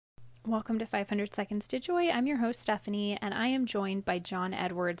Welcome to 500 Seconds to Joy. I'm your host, Stephanie, and I am joined by John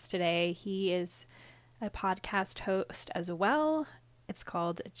Edwards today. He is a podcast host as well. It's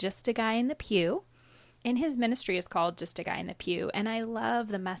called Just a Guy in the Pew, and his ministry is called Just a Guy in the Pew. And I love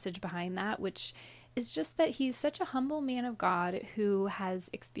the message behind that, which is just that he's such a humble man of God who has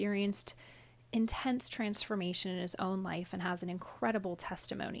experienced intense transformation in his own life and has an incredible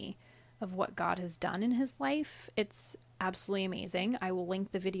testimony of what God has done in his life. It's absolutely amazing. I will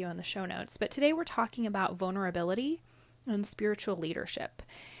link the video in the show notes. But today we're talking about vulnerability and spiritual leadership.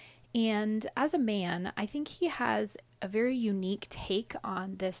 And as a man, I think he has a very unique take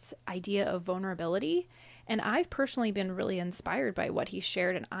on this idea of vulnerability. And I've personally been really inspired by what he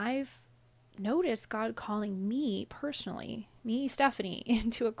shared. And I've noticed God calling me personally, me, Stephanie,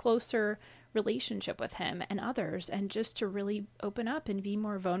 into a closer relationship with him and others, and just to really open up and be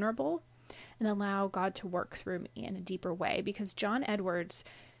more vulnerable and allow God to work through me in a deeper way. Because John Edwards,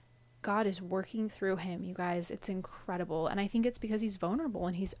 God is working through him, you guys. It's incredible. And I think it's because he's vulnerable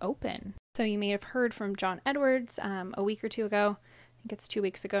and he's open. So you may have heard from John Edwards a week or two ago. I think it's 2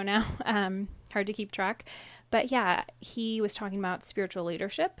 weeks ago now. Hard to keep track. But yeah, he was talking about spiritual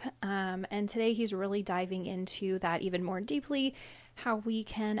leadership. And today he's really diving into that even more deeply, how we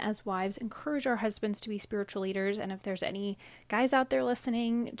can, as wives, encourage our husbands to be spiritual leaders. And if there's any guys out there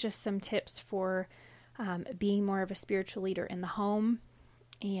listening, just some tips for being more of a spiritual leader in the home.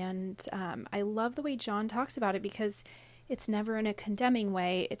 And I love the way John talks about it, because it's never in a condemning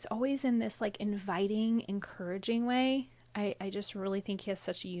way. It's always in this like inviting, encouraging way. I just really think he has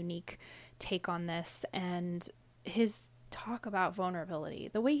such a unique take on this, and his talk about vulnerability,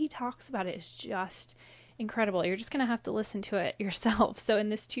 the way he talks about it is just incredible. You're just going to have to listen to it yourself. So in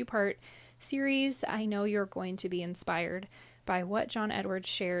this 2-part series, I know you're going to be inspired by what John Edwards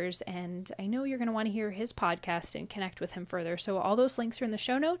shares, and I know you're going to want to hear his podcast and connect with him further. So all those links are in the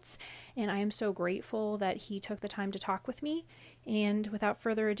show notes, and I am so grateful that he took the time to talk with me. And without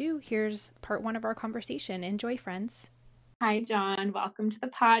further ado, here's part 1 of our conversation. Enjoy, friends. Hi, John. Welcome to the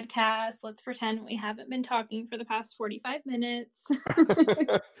podcast. Let's pretend we haven't been talking for the past 45 minutes.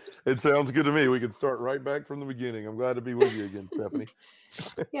 It sounds good to me. We can start right back from the beginning. I'm glad to be with you again, Stephanie.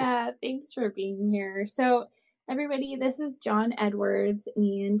 Yeah, thanks for being here. So, everybody, this is John Edwards,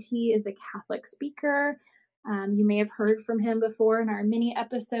 and he is a Catholic speaker. You may have heard from him before in our mini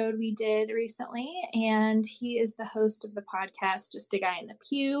episode we did recently, and he is the host of the podcast, Just a Guy in the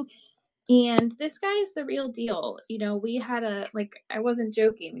Pew. And this guy is the real deal. You know, we had I wasn't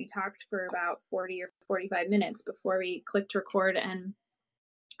joking. We talked for about 40 or 45 minutes before we clicked record. And,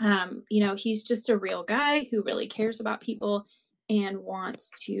 he's just a real guy who really cares about people and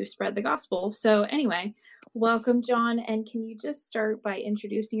wants to spread the gospel. So anyway, welcome, John. And can you just start by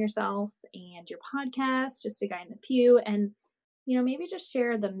introducing yourself and your podcast, Just a Guy in the Pew, and, maybe just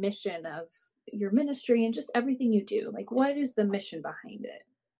share the mission of your ministry and just everything you do. Like, what is the mission behind it?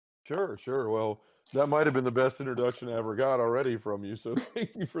 Sure. Well, that might have been the best introduction I ever got already from you, so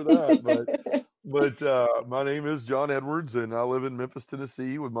thank you for that. But my name is John Edwards, and I live in Memphis,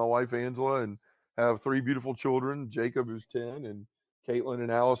 Tennessee, with my wife Angela, and have 3 beautiful children: Jacob, who's 10, and Caitlin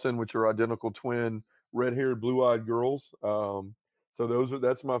and Allison, which are identical twin, red-haired, blue-eyed girls. So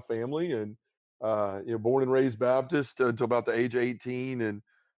that's my family, and born and raised Baptist until about the age of 18, and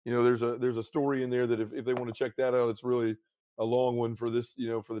there's a story in there that if they want to check that out, it's really a long one for this,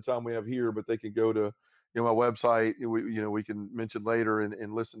 for the time we have here, but they can go to, my website. We can mention later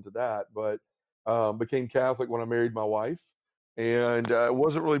and listen to that. But became Catholic when I married my wife, and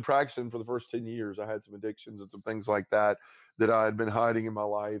wasn't really practicing for the first 10 years. I had some addictions and some things like that I had been hiding in my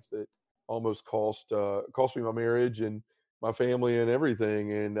life that almost cost me my marriage and my family and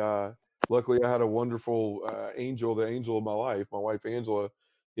everything. And luckily, I had a wonderful angel, the angel of my life, my wife Angela,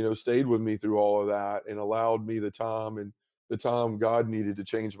 stayed with me through all of that and allowed me the time God needed to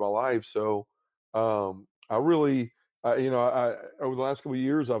change my life. So I really, over the last couple of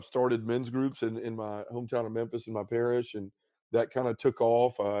years, I've started men's groups in my hometown of Memphis, in my parish, and that kind of took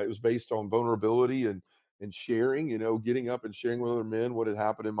off. It was based on vulnerability and sharing, getting up and sharing with other men what had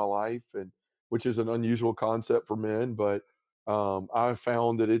happened in my life, and which is an unusual concept for men, but I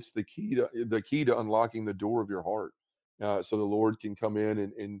found that it's the key to unlocking the door of your heart, so the Lord can come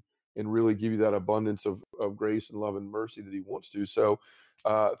in and really give you that abundance of grace and love and mercy that he wants to. So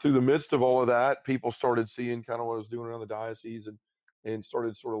through the midst of all of that, people started seeing kind of what I was doing around the diocese and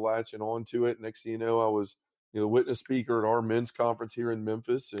started sort of latching on to it. Next thing you know, I was, witness speaker at our men's conference here in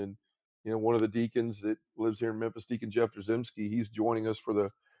Memphis. And, one of the deacons that lives here in Memphis, Deacon Jeff Drzymski, he's joining us for the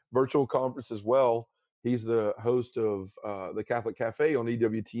virtual conference as well. He's the host of the Catholic Cafe on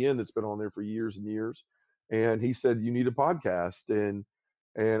EWTN that's been on there for years and years. And he said, you need a podcast. And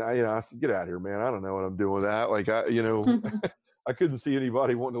And I said, "Get out of here, man. I don't know what I'm doing with that." Like, I couldn't see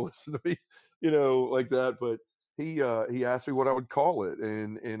anybody wanting to listen to me, like that. But he asked me what I would call it,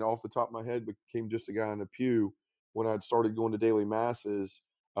 and off the top of my head became Just a Guy in the Pew when I'd started going to daily masses.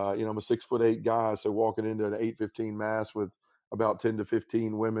 I'm a 6'8" guy, so walking into an 8:15 mass with about 10 to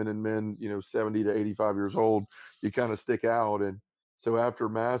 15 women and men, 70 to 85 years old, you kind of stick out. And so after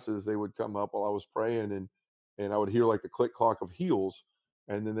masses, they would come up while I was praying, and I would hear like the click clock of heels,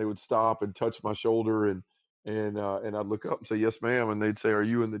 and then they would stop and touch my shoulder, and I'd look up and say, "Yes, ma'am," and they'd say, "Are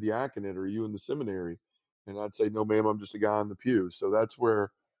you in the diaconate? Or are you in the seminary?" And I'd say, "No, ma'am, I'm just a guy in the pew." So that's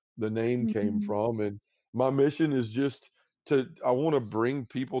where the name came Mhm. from. And my mission is just I want to bring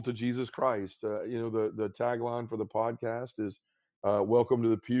people to Jesus Christ. The tagline for the podcast is "Welcome to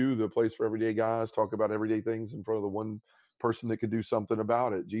the Pew, the place for everyday guys talk about everyday things in front of the one person that can do something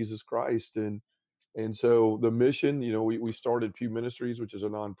about it, Jesus Christ." And so the mission, we started Pew Ministries, which is a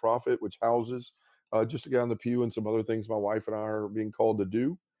nonprofit which houses Just a Guy in the Pew and some other things my wife and I are being called to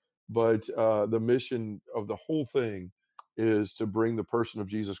do. But the mission of the whole thing is to bring the person of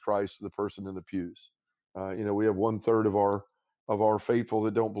Jesus Christ to the person in the pews. We have 1/3 of our faithful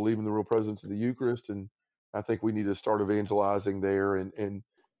that don't believe in the real presence of the Eucharist, and I think we need to start evangelizing there. And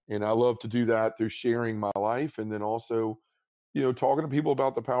I love to do that through sharing my life, and then also talking to people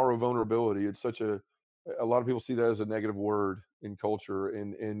about the power of vulnerability. It's such a lot of people see that as a negative word in culture,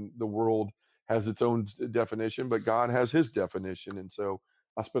 and the world has its own definition, but God has his definition. And so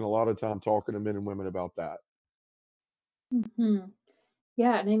I spend a lot of time talking to men and women about that. Mhm.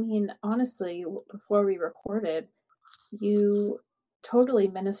 Yeah, and I mean, honestly, before we recorded, you totally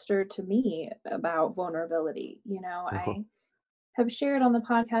ministered to me about vulnerability. Uh-huh. I have shared on the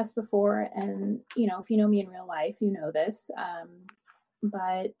podcast before, and if you know me in real life, you know this.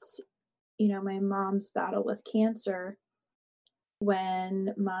 But my mom's battle with cancer,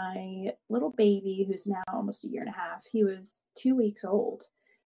 when my little baby, who's now almost a year and a half, he was 2 weeks old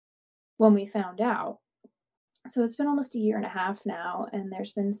when we found out. So it's been almost a year and a half now, and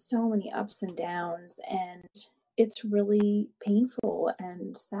there's been so many ups and downs, and it's really painful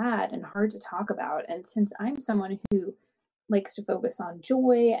and sad and hard to talk about. And since I'm someone who likes to focus on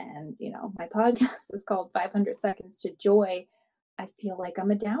joy, and my podcast is called 500 Seconds to Joy, I feel like I'm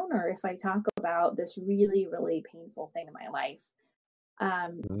a downer if I talk about this really, really painful thing in my life.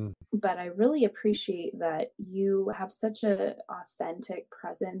 Um, Mm. but I really appreciate that you have such a authentic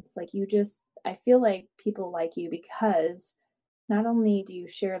presence. Like, I feel like people like you because not only do you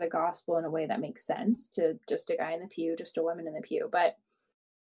share the gospel in a way that makes sense to just a guy in the pew, just a woman in the pew, but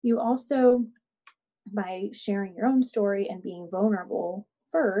you also, by sharing your own story and being vulnerable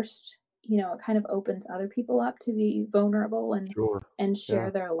first, it kind of opens other people up to be vulnerable Sure. and Yeah.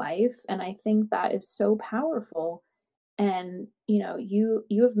 share their life. And I think that is so powerful. And you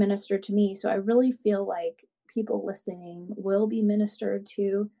have ministered to me, so I really feel like people listening will be ministered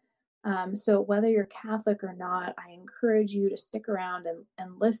to. So whether you're Catholic or not, I encourage you to stick around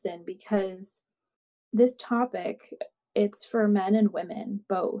and listen, because this topic, it's for men and women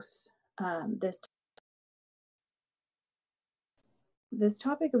both. This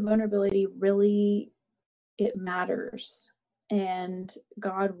topic of vulnerability, really, it matters, and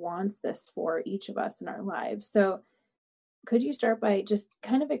God wants this for each of us in our lives. So could you start by just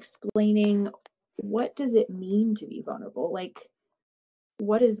kind of explaining, what does it mean to be vulnerable? Like,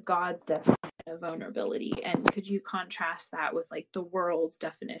 what is God's definition of vulnerability? And could you contrast that with like the world's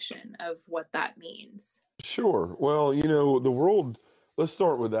definition of what that means? Sure. Well, the world, let's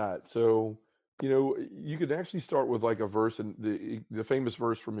start with that. So, you could actually start with like a verse in the famous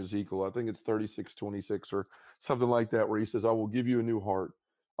verse from Ezekiel. I think it's 36:26 or something like that, where he says, "I will give you a new heart.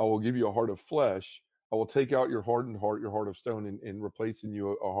 I will give you a heart of flesh. I will take out your hardened heart, your heart of stone, and replace in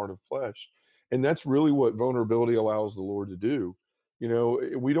you a heart of flesh." And that's really what vulnerability allows the Lord to do.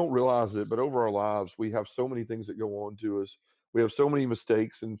 We don't realize it, but over our lives, we have so many things that go on to us. We have so many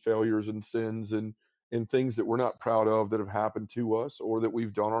mistakes and failures and sins and things that we're not proud of that have happened to us or that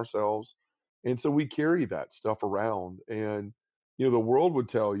we've done ourselves. And so we carry that stuff around. And, the world would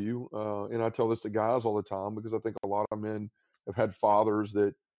tell you, and I tell this to guys all the time because I think a lot of men have had fathers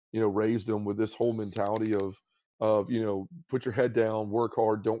that, raised them with this whole mentality of put your head down, work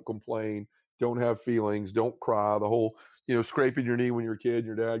hard, don't complain, don't have feelings, don't cry. The whole, scraping your knee when you're a kid, and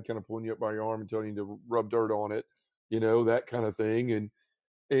your dad kind of pulling you up by your arm and telling you to rub dirt on it, that kind of thing.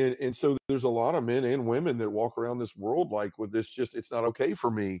 And so there's a lot of men and women that walk around this world like with this, just it's not okay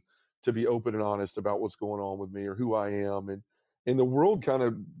for me to be open and honest about what's going on with me or who I am. And the world kind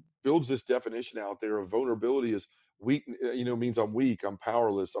of builds this definition out there of vulnerability as weak, means I'm weak, I'm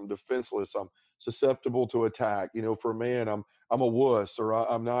powerless, I'm defenseless, I'm susceptible to attack. For a man, I'm a wuss, or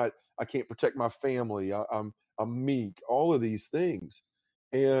I can't protect my family. I'm meek. All of these things,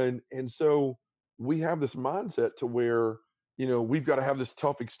 and so we have this mindset to where we've got to have this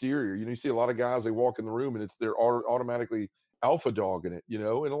tough exterior. You see a lot of guys, they walk in the room and they're automatically alpha dog in it. And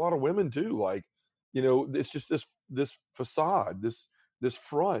a lot of women too. Like, it's just this facade, this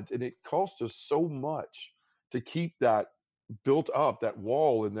front, and it costs us so much to keep that built up, that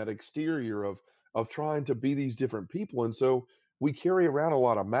wall and that exterior of trying to be these different people. And so we carry around a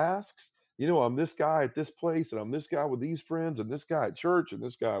lot of masks. I'm this guy at this place, and I'm this guy with these friends, and this guy at church, and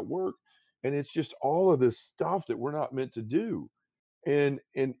this guy at work. And it's just all of this stuff that we're not meant to do. And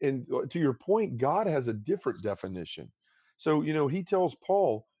to your point, God has a different definition. So, he tells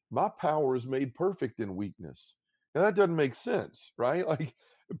Paul, my power is made perfect in weakness. Now that doesn't make sense, right? Like,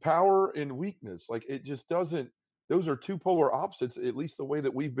 power and weakness, like, it just doesn't, those are two polar opposites, at least the way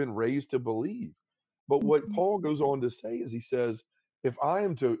that we've been raised to believe. But what Mhm. Paul goes on to say is, he says, if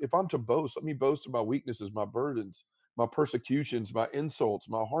I'm to boast, let me boast of my weaknesses, my burdens, my persecutions, my insults,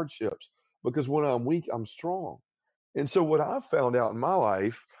 my hardships, because when I'm weak, I'm strong. And so what I've found out in my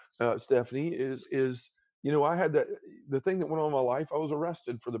life, Stephanie, is I had the thing that went on in my life. I was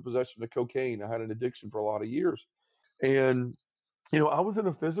arrested for the possession of cocaine. I had an addiction for a lot of years, and I was in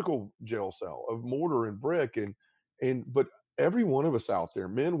a physical jail cell of mortar and brick, but every one of us out there,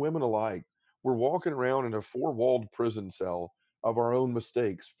 men, women alike, we're walking around in a four-walled prison cell of our own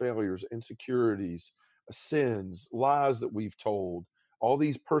mistakes, failures, insecurities, sins, lies that we've told, all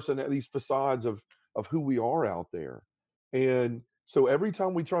these facades of who we are out there. And so every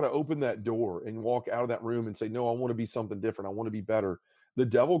time we try to open that door and walk out of that room and say, no, I want to be something different, I want to be better, the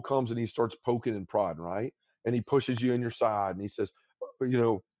devil comes and he starts poking and prodding, right? And he pushes you in your side and he says,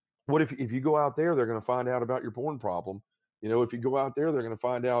 what if you go out there, they're going to find out about your porn problem. If you go out there, they're going to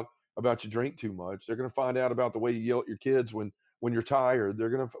find out about you drink too much. They're going to find out about the way you yell at your kids when you're tired. They're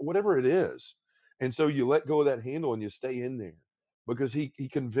going to, whatever it is. And so you let go of that handle and you stay in there, because he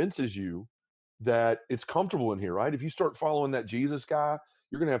convinces you that it's comfortable in here, right? If you start following that Jesus guy,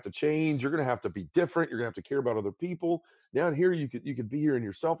 you're going to have to change. You're going to have to be different. You're going to have to care about other people. Down here, you could be here in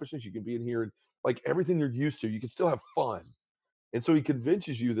your selfishness. You can be in here and, like, everything you're used to. You can still have fun. And so he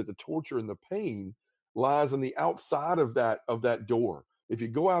convinces you that the torture and the pain lies on the outside of that door. If you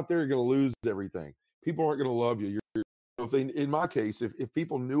go out there, you're going to lose everything. People aren't going to love you. If they, in my case, if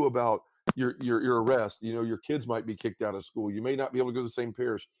people knew about your arrest, your kids might be kicked out of school. You may not be able to go to the same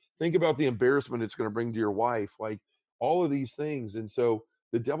parish. Think about the embarrassment it's going to bring to your wife, like all of these things. And so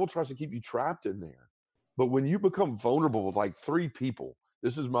the devil tries to keep you trapped in there. But when you become vulnerable with like three people,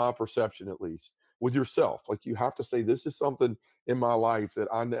 this is my perception at least, with yourself, like, you have to say, this is something in my life that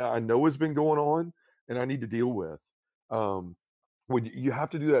I know has been going on and I need to deal with. Um, when you have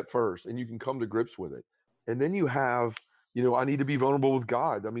to do that first, and you can come to grips with it. And then you have, I need to be vulnerable with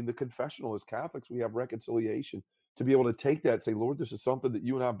God. I mean, the confessional, as Catholics, we have reconciliation to be able to take that and say, Lord, this is something that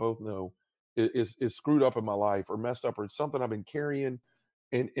you and I both know is screwed up in my life, or messed up, or it's something I've been carrying,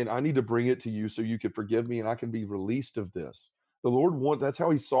 and I need to bring it to you so you can forgive me and I can be released of this. The Lord that's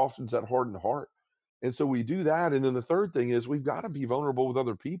how he softens that hardened heart. And so we do that. And then the third thing is, we've got to be vulnerable with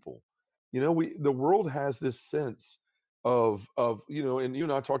other people. The world has this sense of and you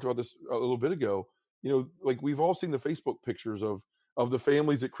and I talked about this a little bit ago. Like, we've all seen the Facebook pictures of the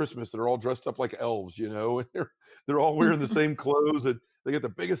families at Christmas that are all dressed up like elves, and they're all wearing the same clothes, and they get the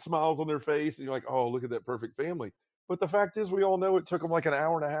biggest smiles on their face, and you're like, oh, look at that perfect family. But the fact is, we all know it took them like an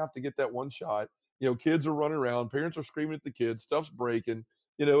hour and a half to get that one shot. Kids are running around, parents are screaming at the kids, stuff's breaking.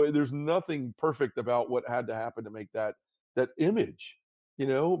 There's nothing perfect about what had to happen to make that image.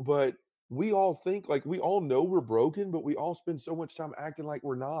 But we all think, like, we all know we're broken, but we all spend so much time acting like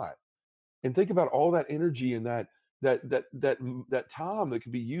we're not. And think about all that energy and that time that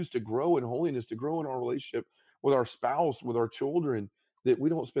could be used to grow in holiness, to grow in our relationship with our spouse, with our children, that we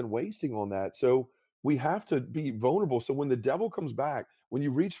don't spend wasting on that. So we have to be vulnerable. So when the devil comes back, when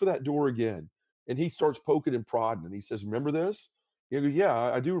you reach for that door again, and he starts poking and prodding, and he says, remember this? You go, yeah,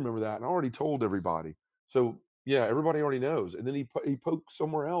 I do remember that, and I already told everybody. So yeah, everybody already knows. And then he pokes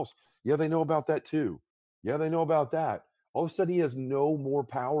somewhere else. Yeah, they know about that too. Yeah, they know about that. All of a sudden, he has no more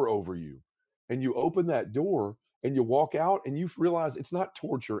power over you. And you open that door and you walk out, and you realize it's not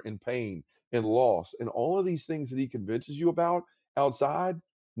torture and pain and loss and all of these things that he convinces you about outside.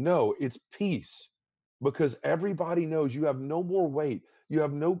 No, it's peace, because everybody knows you have no more weight. You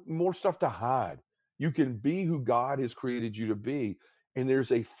have no more stuff to hide. You can be who God has created you to be. And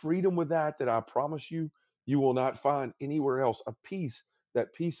there's a freedom with that I promise you will not find anywhere else.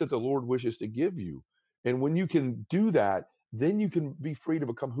 That peace that the Lord wishes to give you. And when you can do that, then you can be free to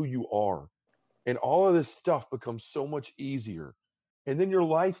become who you are. And all of this stuff becomes so much easier. And then your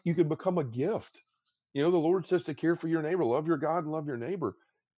life, you can become a gift. You know, the Lord says to care for your neighbor, love your God and love your neighbor.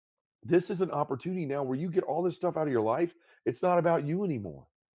 This is an opportunity now where you get all this stuff out of your life. It's not about you anymore.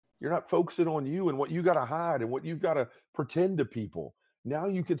 You're not focusing on you and what you got to hide and what you've got to pretend to people. Now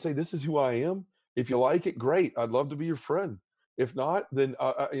you can say, "This is who I am. If you like it, great. I'd love to be your friend. If not, then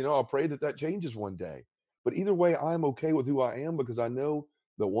I'll pray that that changes one day." But either way, I'm okay with who I am because I know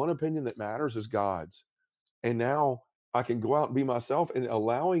the one opinion that matters is God's. And now I can go out and be myself and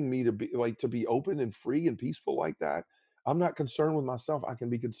allowing me to be open and free and peaceful like that. I'm not concerned with myself. I can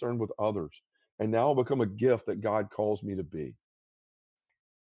be concerned with others. And now I'll become a gift that God calls me to be.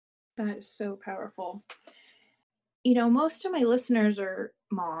 That is so powerful. Most of my listeners are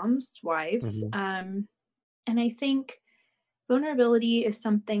moms, wives, Mhm. and I think vulnerability is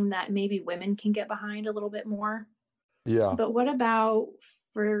something that maybe women can get behind a little bit more. Yeah. But what about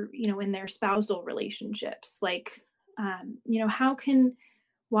for, in their spousal relationships? Like, how can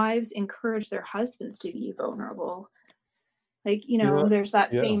wives encourage their husbands to be vulnerable? Like, You know what? there's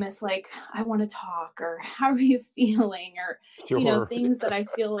that Yeah. famous, like, I want to talk, or how are you feeling? Or, Sure. things that I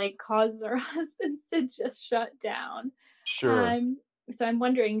feel like causes our husbands to just shut down. Sure. Um, so I'm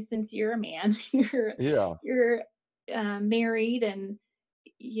wondering, since you're a man, Yeah. you're married, and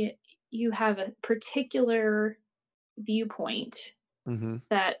you you have a particular viewpoint Mhm.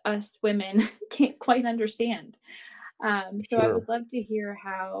 that us women can't quite understand. So I Sure. would love to hear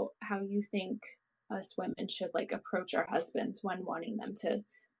how you think us women should like approach our husbands when wanting them to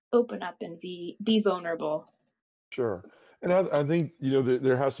open up and be vulnerable. Sure. And I think,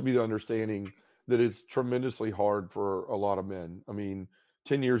 there has to be the understanding that it's tremendously hard for a lot of men. I mean,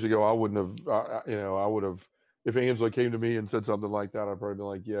 10 years ago, I wouldn't have, I would have, if Angela came to me and said something like that, I'd probably be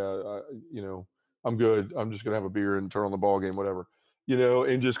like, yeah, I'm good. I'm just going to have a beer and turn on the ball game, whatever,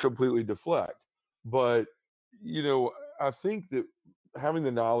 and just completely deflect. But, you know, I think that having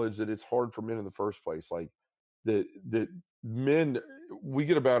the knowledge that it's hard for men in the first place, like that men, we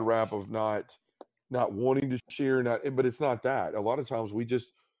get a bad rap of not wanting to share, but it's not that. A lot of times we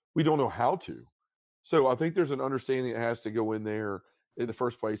don't know how to. So I think there's an understanding that has to go in there in the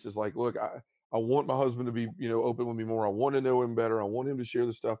first place is like, look, I want my husband to be, open with me more. I want to know him better. I want him to share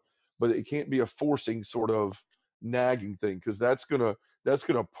the stuff, but it can't be a forcing sort of nagging thing because that's gonna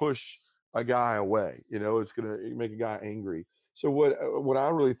push a guy away. It's gonna make a guy angry. So what I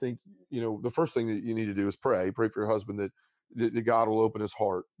really think, the first thing that you need to do is pray for your husband that God will open his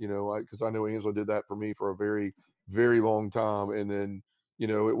heart. Because I know Angela did that for me for a very very long time, and then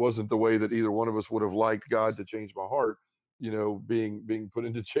it wasn't the way that either one of us would have liked God to change my heart, being put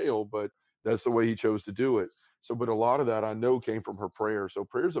into jail, but that's the way he chose to do it. So, but a lot of that I know came from her prayer. So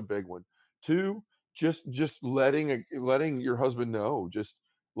prayer's a big one. Two, just letting your husband know, just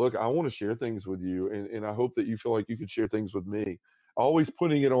look, I want to share things with you, and I hope that you feel like you could share things with me. Always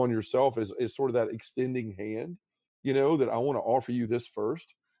putting it on yourself is sort of that extending hand, that I want to offer you this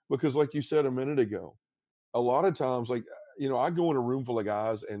first. Because like you said a minute ago, a lot of times, like, I go in a room full of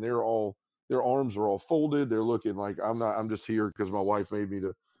guys and their arms are all folded. They're looking like I'm just here because my wife made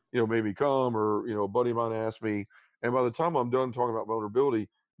me come, or, a buddy of mine asked me. And by the time I'm done talking about vulnerability,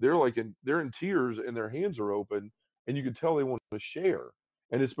 they're in tears and their hands are open and you can tell they want to share.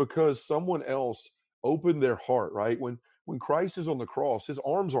 And it's because someone else opened their heart, right? When Christ is on the cross, his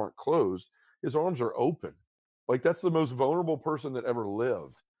arms aren't closed, his arms are open. Like that's the most vulnerable person that ever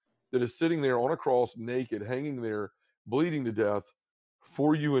lived, that is sitting there on a cross, naked, hanging there, bleeding to death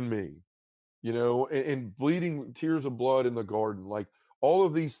for you and me, and bleeding tears of blood in the garden. Like all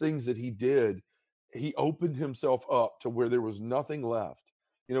of these things that he did, he opened himself up to where there was nothing left.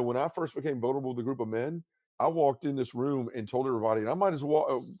 When I first became vulnerable with a group of men, I walked in this room and told everybody, and I might as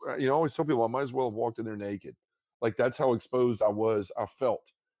well, I always tell people I might as well have walked in there naked. Like that's how exposed I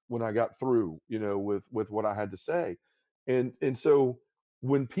felt when I got through, with what I had to say. And so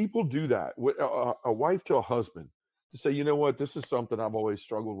when people do that, a wife to a husband, to say, you know what, this is something I've always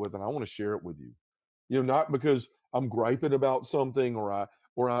struggled with, and I want to share it with you. Not because I'm griping about something,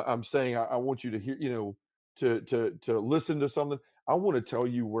 I'm saying I want you to hear, to listen to something. I want to tell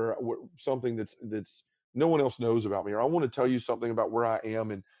you where something that's no one else knows about me, or I want to tell you something about where I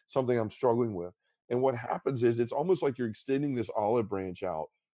am and something I'm struggling with. And what happens is it's almost like you're extending this olive branch out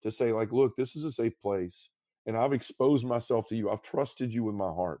to say, like, look, this is a safe place, and I've exposed myself to you. I've trusted you with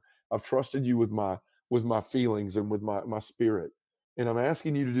my heart. I've trusted you with my feelings and with my spirit. And I'm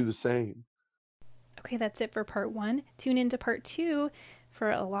asking you to do the same. Okay, that's it for part one. Tune into part two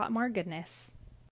for a lot more goodness.